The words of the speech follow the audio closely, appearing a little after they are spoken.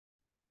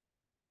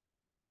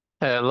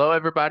Hello,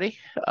 everybody.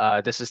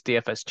 This is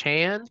DFS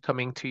Chan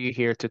coming to you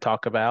here to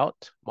talk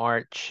about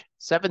March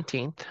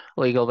 17th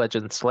League of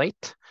Legends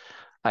Slate.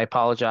 I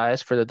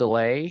apologize for the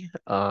delay.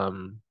 I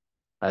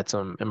had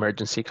some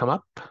emergency come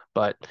up,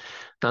 but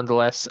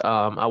nonetheless,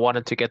 I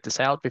wanted to get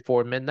this out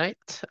before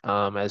midnight,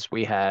 as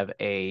we have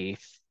a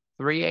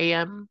 3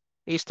 a.m.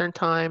 Eastern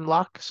time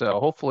lock. So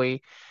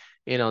hopefully,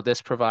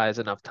 this provides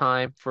enough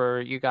time for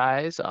you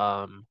guys.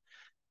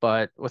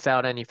 But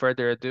without any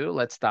further ado,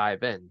 let's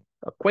dive in.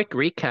 A quick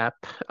recap.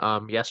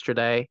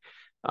 Yesterday,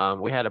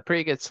 we had a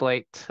pretty good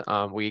slate.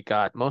 We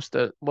got most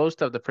of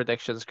the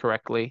predictions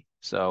correctly.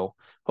 So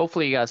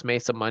hopefully you guys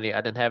made some money.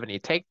 I didn't have any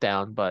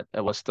takedown, but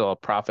it was still a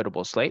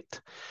profitable slate.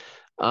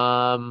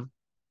 Um,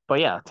 but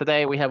yeah,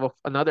 today we have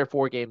another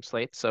four-game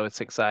slate, so it's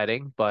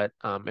exciting. But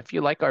if you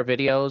like our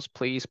videos,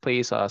 please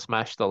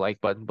smash the like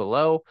button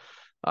below.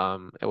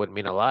 It would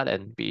mean a lot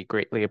and be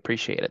greatly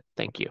appreciated.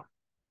 Thank you.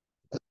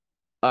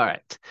 All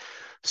right.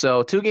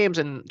 So two games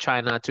in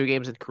China, two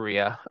games in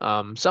Korea.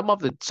 Some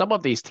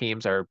of these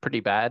teams are pretty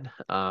bad.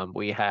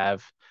 We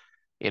have,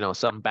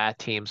 some bad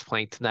teams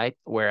playing tonight,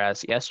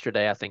 whereas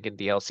yesterday, I think in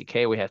the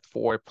LCK we had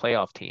four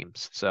playoff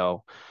teams.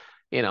 So,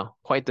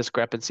 quite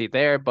discrepancy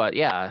there. But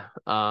yeah,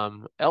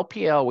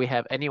 LPL we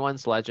have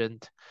anyone's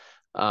legend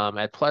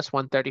at plus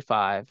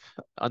 135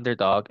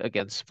 underdog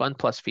against Fun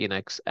Plus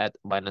Phoenix at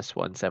minus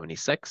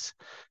 176.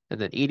 And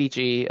then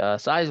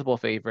EDG, sizable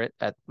favorite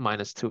at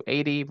minus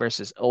 280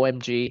 versus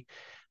OMG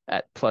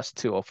at plus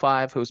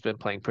 205, who's been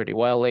playing pretty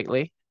well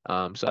lately.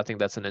 So I think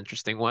that's an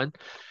interesting one.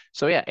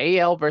 So yeah,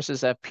 AL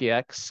versus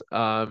FPX.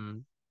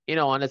 On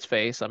its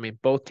face, I mean,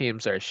 both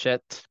teams are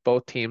shit.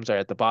 Both teams are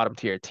at the bottom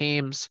tier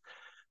teams.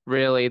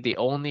 Really, the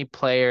only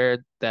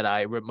player that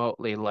I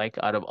remotely like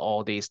out of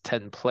all these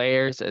 10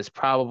 players is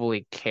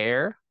probably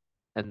Care,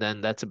 and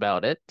then that's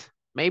about it.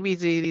 Maybe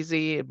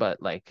ZDZ,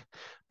 but like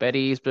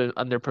Betty's been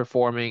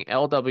underperforming.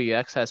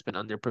 LWX has been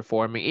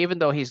underperforming, even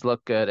though he's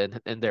looked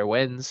good in their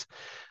wins.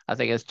 I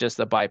think it's just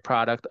a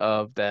byproduct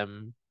of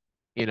them,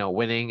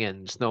 winning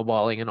and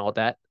snowballing and all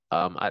that.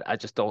 I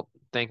just don't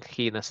think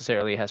he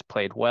necessarily has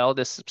played well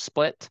this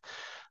split.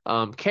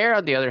 Kerr,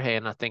 on the other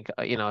hand, I think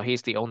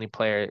he's the only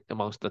player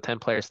amongst the 10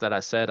 players that I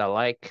said I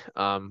like.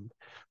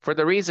 For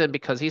the reason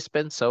because he's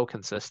been so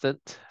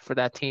consistent for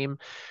that team.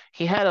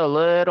 He had a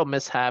little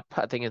mishap,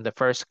 I think, in the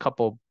first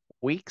couple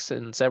weeks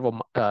and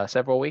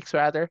several weeks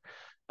rather.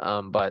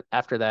 But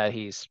after that,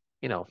 he's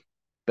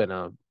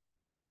been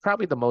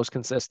probably the most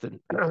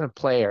consistent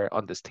player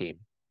on this team.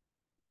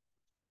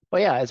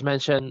 But yeah, as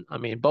mentioned, I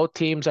mean, both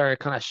teams are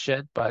kind of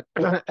shit, but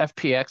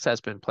FPX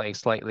has been playing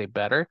slightly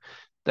better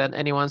than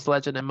anyone's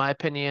legend, in my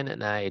opinion,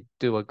 and I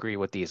do agree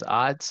with these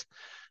odds.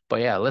 But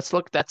yeah, let's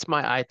look. That's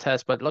my eye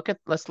test. But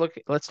let's look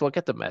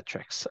at the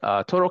metrics.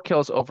 Total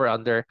kills over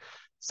under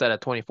set at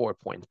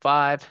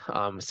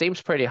 24.5.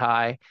 Seems pretty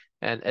high,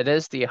 and it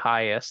is the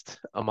highest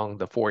among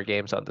the four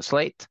games on the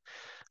slate.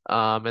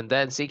 And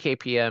then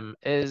CKPM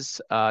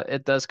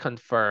it does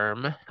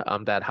confirm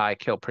that high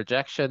kill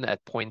projection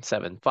at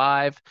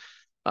 0.75.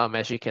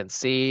 As you can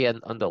see, and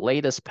on the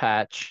latest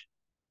patch,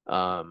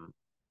 um,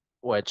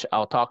 which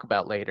I'll talk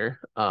about later,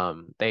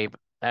 they've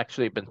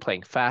actually been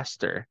playing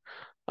faster.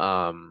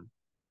 Um,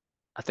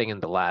 I think in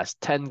the last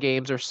 10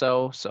 games or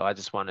so. So I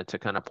just wanted to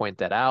kind of point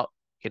that out.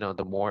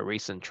 The more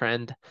recent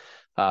trend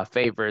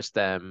favors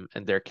them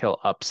and their kill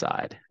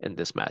upside in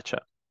this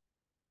matchup.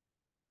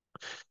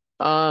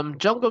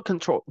 Jungle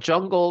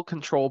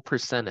control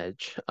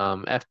percentage.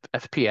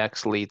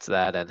 FPX leads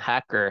that, and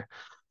Hacker,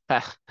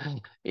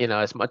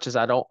 as much as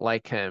I don't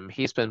like him,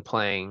 he's been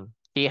playing.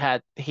 He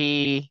has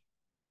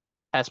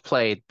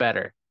played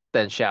better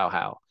than Xiao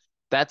Hao.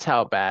 That's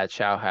how bad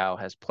Xiao Hao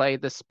has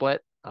played this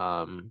split.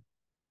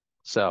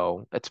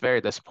 So it's very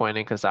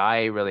disappointing because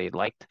I really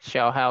liked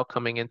Xiao Hao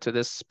coming into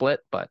this split,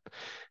 but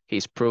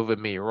he's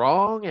proven me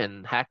wrong,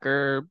 and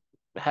Hacker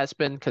has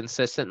been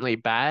consistently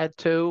bad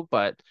too,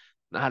 but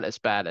not as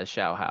bad as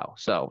Xiao Hao.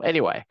 So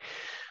anyway,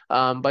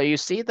 but you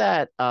see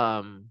that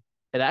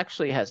it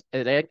actually has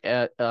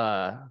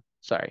a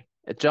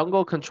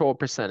jungle control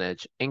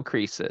percentage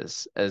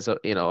increases as on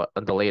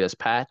the latest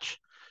patch.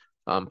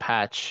 I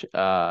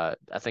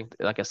think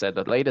like I said,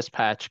 the latest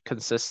patch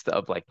consists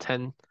of like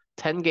 10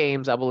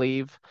 games, I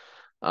believe,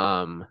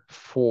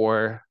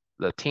 for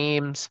the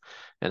teams,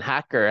 and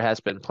Hacker has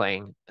been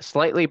playing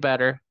slightly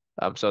better.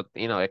 So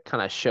it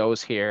kind of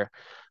shows here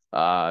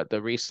the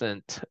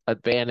recent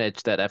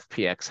advantage that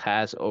FPX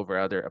has over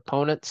other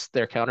opponents,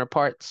 their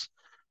counterparts.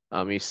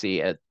 You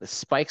see it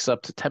spikes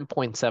up to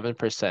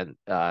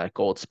 10.7%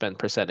 gold spend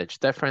percentage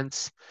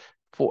difference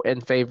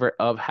in favor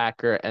of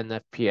Hacker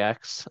and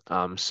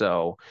FPX.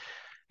 So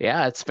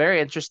yeah, it's very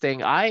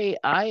interesting. I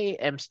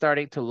am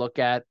starting to look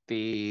at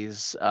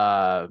these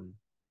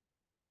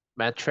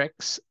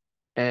metrics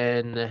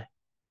in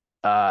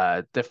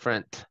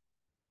different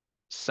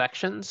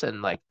sections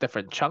and like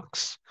different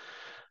chunks.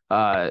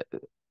 Uh,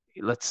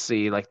 let's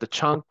see, like the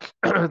chunk,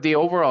 the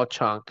overall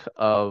chunk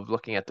of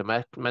looking at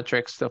the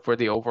metrics for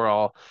the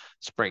overall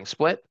spring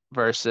split.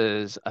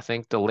 versus I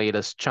think the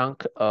latest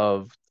chunk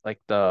of like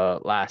the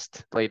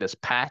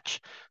latest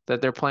patch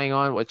that they're playing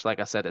on, which like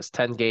I said is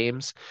 10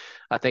 games.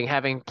 I think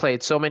having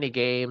played so many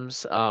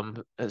games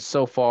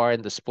so far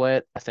in the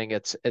split, I think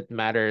it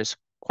matters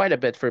quite a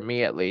bit for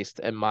me at least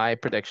in my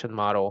prediction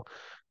model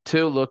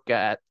to look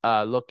at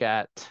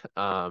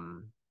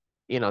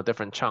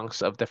different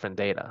chunks of different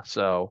data.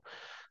 So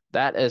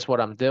that is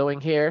what I'm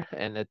doing here,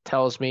 and it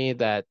tells me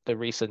that the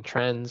recent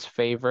trends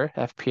favor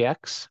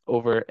FPX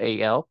over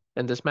AL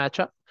in this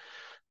matchup.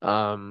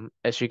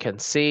 As you can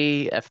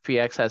see,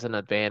 FPX has an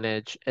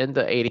advantage in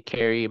the 80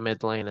 carry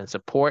mid lane and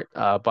support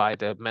by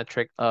the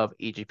metric of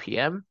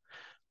EGPM.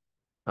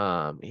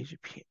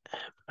 EGPM,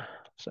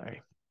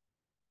 sorry.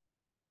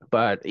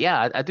 But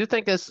yeah, I do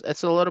think it's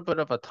a little bit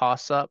of a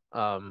toss up.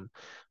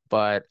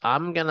 But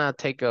I'm gonna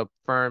take a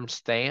firm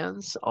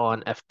stance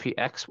on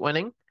FPX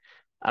winning.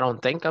 I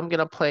don't think I'm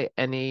gonna play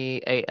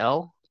any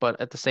AL,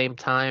 but at the same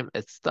time,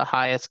 it's the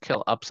highest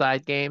kill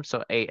upside game,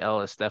 so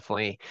AL is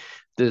definitely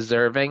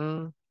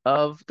deserving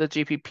of the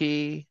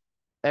GPP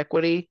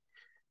equity.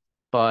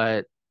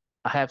 But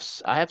I have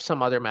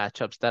some other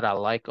matchups that I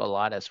like a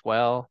lot as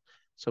well.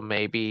 So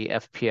maybe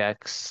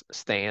FPX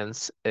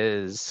stance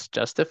is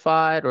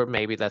justified, or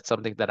maybe that's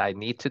something that I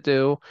need to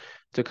do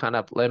to kind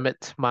of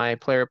limit my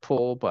player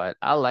pool. But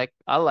I like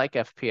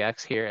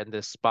FPX here in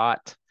this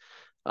spot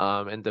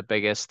in the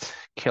biggest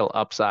kill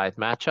upside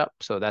matchup.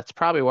 So that's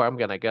probably where I'm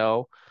gonna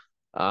go.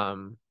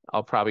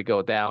 I'll probably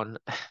go down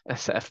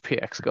as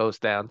FPX goes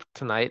down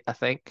tonight, I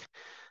think.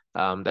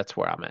 That's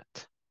where I'm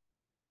at.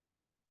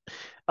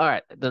 All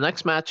right, the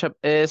next matchup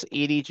is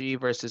EDG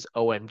versus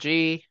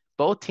OMG.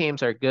 Both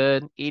teams are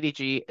good.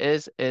 EDG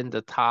is in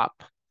the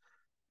top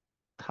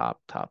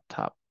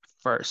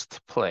first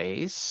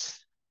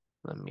place.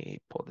 Let me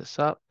pull this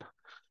up.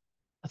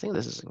 I think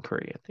this is in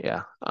Korean.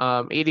 Yeah.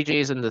 EDG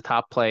is in the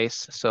top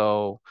place,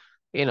 so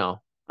you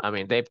know, I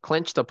mean, they've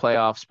clinched the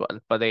playoffs,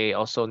 but they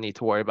also need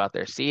to worry about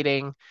their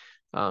seeding.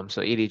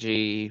 So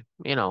EDG,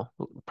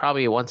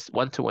 probably wants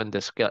want to win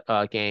this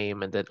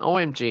game, and then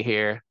OMG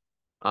here,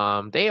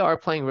 they are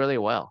playing really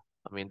well.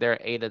 I mean, they're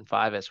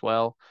 8-5 as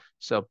well.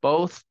 So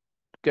both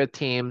good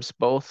teams,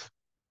 both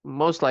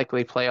most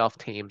likely playoff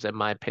teams, in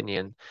my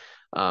opinion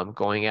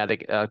going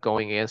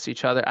against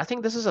each other. I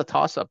think this is a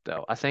toss-up,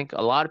 though. I think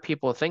a lot of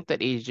people think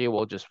that EG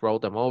will just roll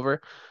them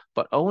over,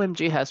 but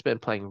OMG has been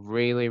playing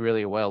really,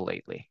 really well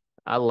lately.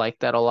 I like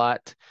that a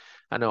lot.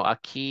 I know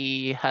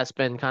Aki has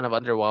been kind of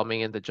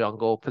underwhelming in the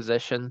jungle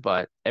position,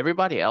 but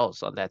everybody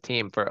else on that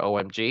team for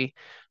OMG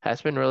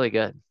has been really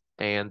good.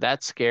 And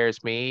that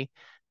scares me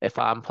if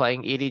I'm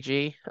playing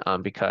EDG,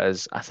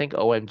 because I think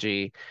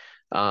OMG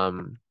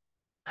um,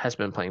 has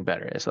been playing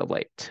better as of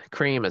late.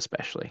 Cream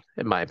especially,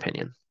 in my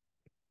opinion.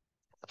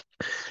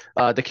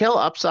 The kill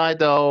upside,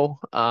 though,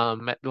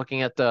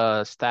 looking at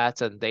the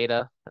stats and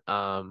data,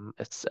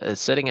 it's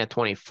sitting at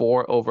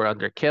 24 over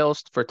under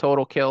kills for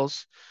total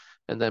kills,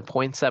 and then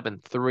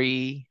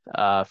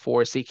 0.73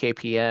 for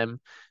CKPM.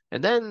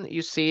 And then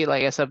you see,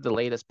 like I said, the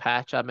latest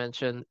patch I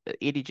mentioned,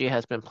 EDG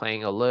has been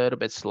playing a little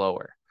bit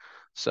slower.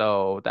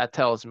 So that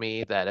tells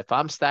me that if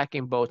I'm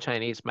stacking both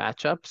Chinese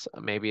matchups,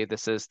 maybe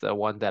this is the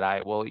one that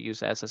I will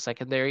use as a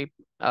secondary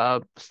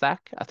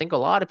stack. I think a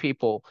lot of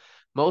people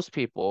most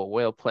people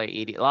will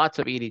play lots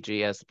of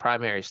EDG as the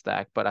primary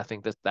stack, but I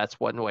think that's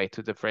one way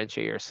to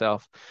differentiate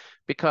yourself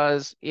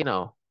because,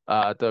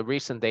 the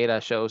recent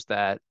data shows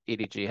that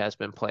EDG has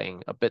been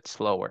playing a bit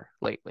slower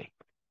lately.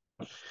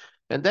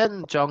 And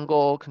then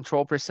jungle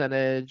control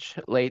percentage,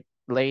 late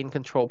lane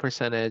control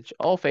percentage,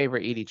 all favor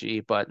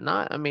EDG, but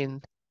not, I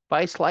mean,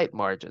 by slight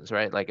margins,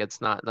 right? Like it's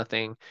not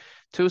nothing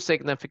too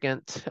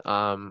significant.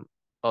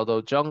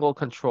 Although jungle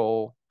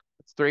control,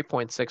 it's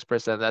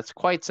 3.6%. That's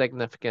quite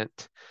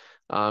significant.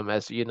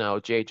 As you know,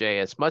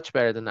 JJ is much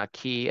better than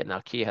Aki, and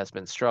Aki has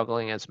been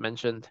struggling, as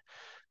mentioned.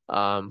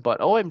 But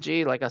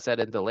OMG, like I said,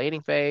 in the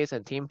laning phase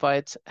and team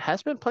fights,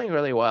 has been playing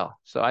really well.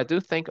 So I do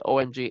think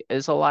OMG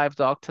is a live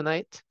dog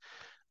tonight.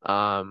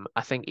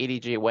 I think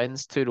EDG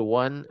wins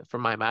 2-1 for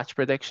my match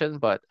prediction,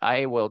 but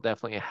I will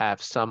definitely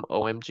have some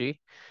OMG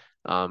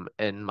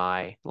in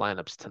my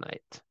lineups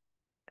tonight.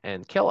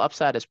 And kill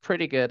upside is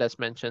pretty good, as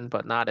mentioned,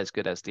 but not as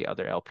good as the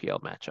other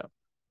LPL matchup.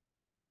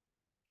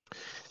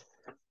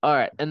 All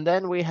right, and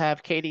then we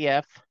have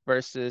KDF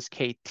versus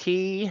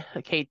KT.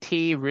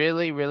 KT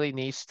really, really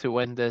needs to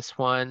win this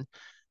one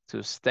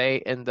to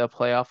stay in the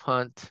playoff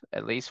hunt,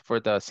 at least for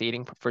the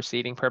seeding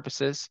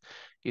purposes.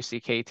 You see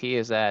KT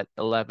is at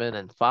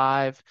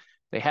 11-5.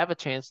 They have a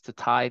chance to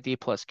tie D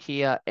plus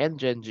Kia and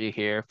Genji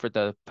here for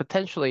the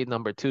potentially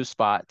number 2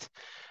 spot.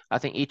 I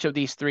think each of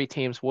these 3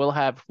 teams will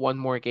have one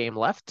more game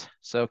left,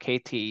 so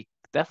KT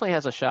definitely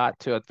has a shot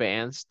to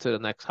advance to the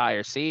next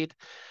higher seed.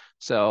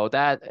 So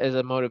that is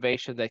a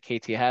motivation that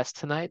KT has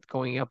tonight,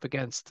 going up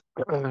against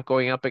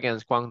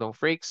Guangdong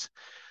Freaks,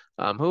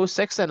 who's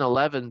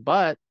 6-11,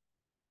 but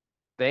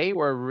they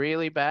were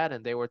really bad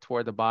and they were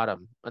toward the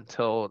bottom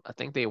until I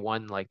think they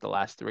won like the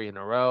last 3 in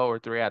a row or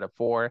 3 out of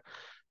 4.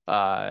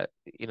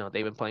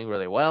 They've been playing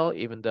really well,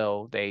 even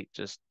though they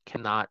just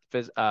cannot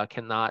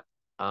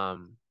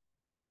um,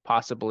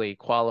 possibly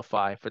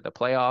qualify for the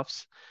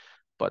playoffs.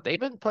 But they've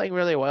been playing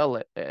really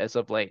well as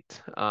of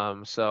late.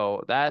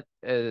 So that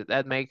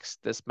makes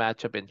this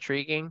matchup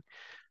intriguing.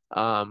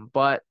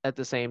 But at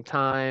the same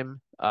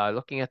time,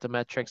 looking at the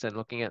metrics and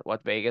looking at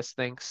what Vegas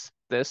thinks,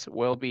 this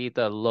will be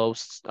the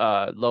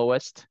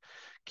lowest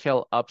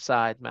kill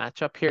upside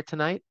matchup here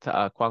tonight,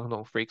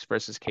 Guangdong Freaks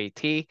versus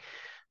KT.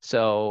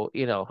 So,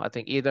 I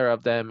think either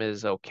of them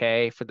is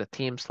okay for the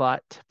team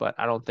slot, but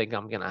I don't think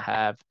I'm gonna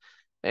have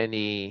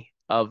any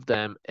of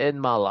them in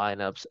my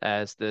lineups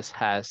as this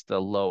has the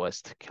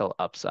lowest kill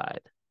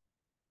upside.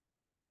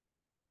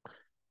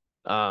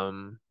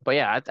 But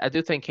yeah, I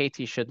do think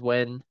KT should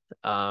win.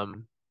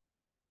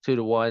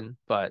 2-1,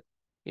 but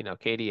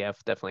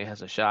KDF definitely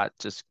has a shot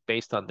just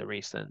based on the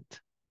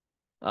recent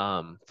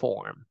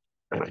form.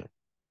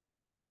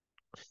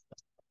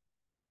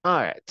 All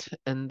right,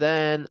 and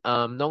then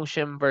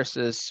Nongshim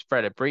versus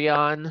Fred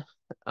Brion.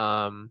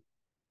 Um,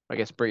 I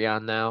guess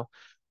Brion now.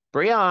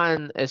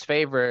 Brion is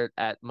favored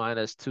at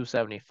minus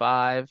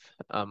 275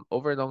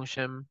 over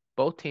Nongshim.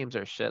 Both teams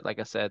are shit. Like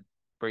I said,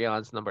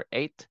 Brion's number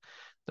 8.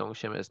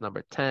 Nongshim is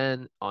number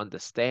 10 on the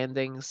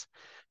standings.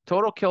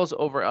 Total kills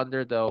over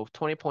under, though,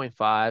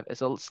 20.5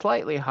 is a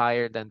slightly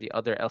higher than the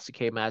other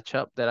LCK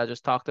matchup that I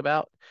just talked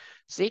about.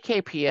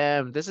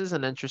 CKPM, this is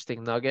an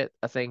interesting nugget.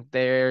 I think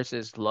theirs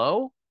is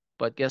low,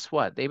 but guess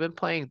what?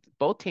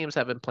 Both teams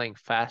have been playing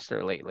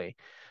faster lately.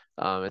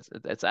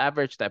 It's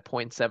averaged at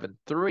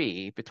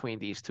 0.73 between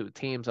these two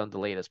teams on the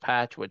latest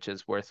patch, which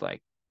is worth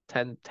like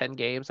 10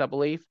 games, I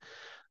believe.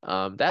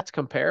 That's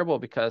comparable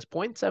because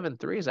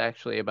 0.73 is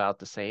actually about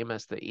the same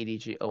as the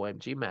EDG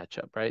OMG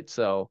matchup, right?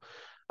 So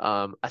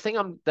I think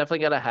I'm definitely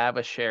gonna have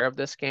a share of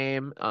this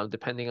game,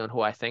 depending on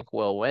who I think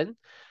will win.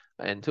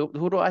 And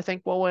who do I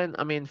think will win?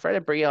 I mean,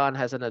 Fred Brion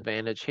has an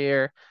advantage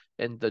here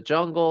in the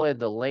jungle, in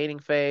the laning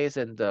phase,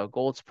 in the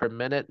golds per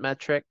minute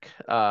metric,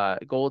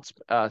 golds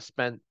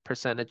spent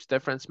percentage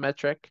difference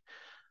metric.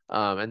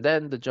 And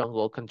then the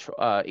jungle control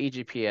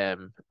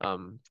EGPM,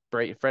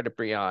 Fred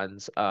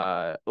Brion's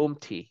has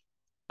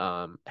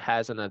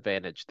an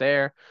advantage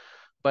there.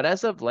 But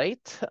as of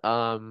late,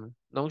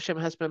 Nongshim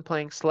has been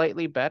playing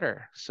slightly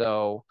better.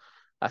 So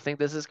I think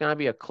this is going to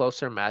be a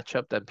closer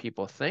matchup than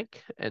people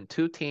think. And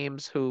two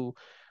teams who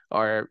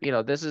are,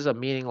 this is a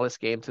meaningless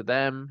game to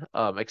them,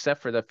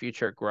 except for the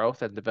future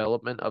growth and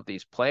development of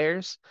these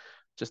players,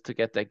 just to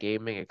get that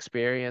gaming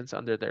experience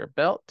under their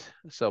belt.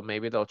 So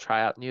maybe they'll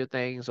try out new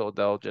things, or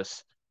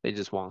they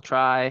just won't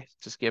try,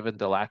 just given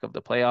the lack of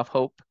the playoff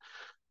hope.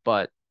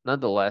 But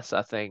nonetheless,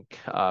 I think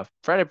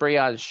Fred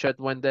Brion should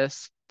win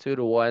this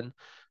 2-1.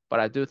 But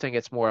I do think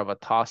it's more of a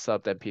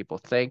toss-up than people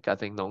think. I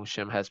think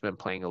Nongshim has been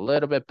playing a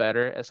little bit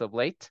better as of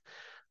late.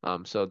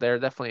 So they're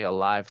definitely a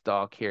live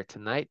dog here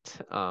tonight.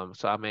 So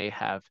I may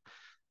have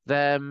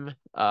them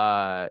in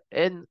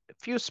a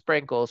few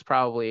sprinkles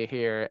probably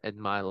here in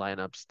my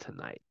lineups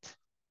tonight.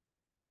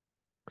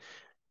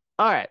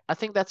 All right, I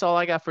think that's all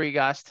I got for you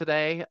guys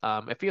today.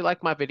 If you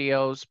like my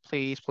videos,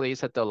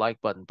 please hit the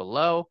like button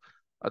below.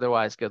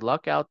 Otherwise, good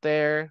luck out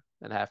there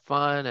and have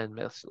fun, and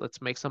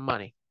let's make some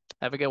money.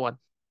 Have a good one.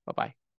 Bye-bye.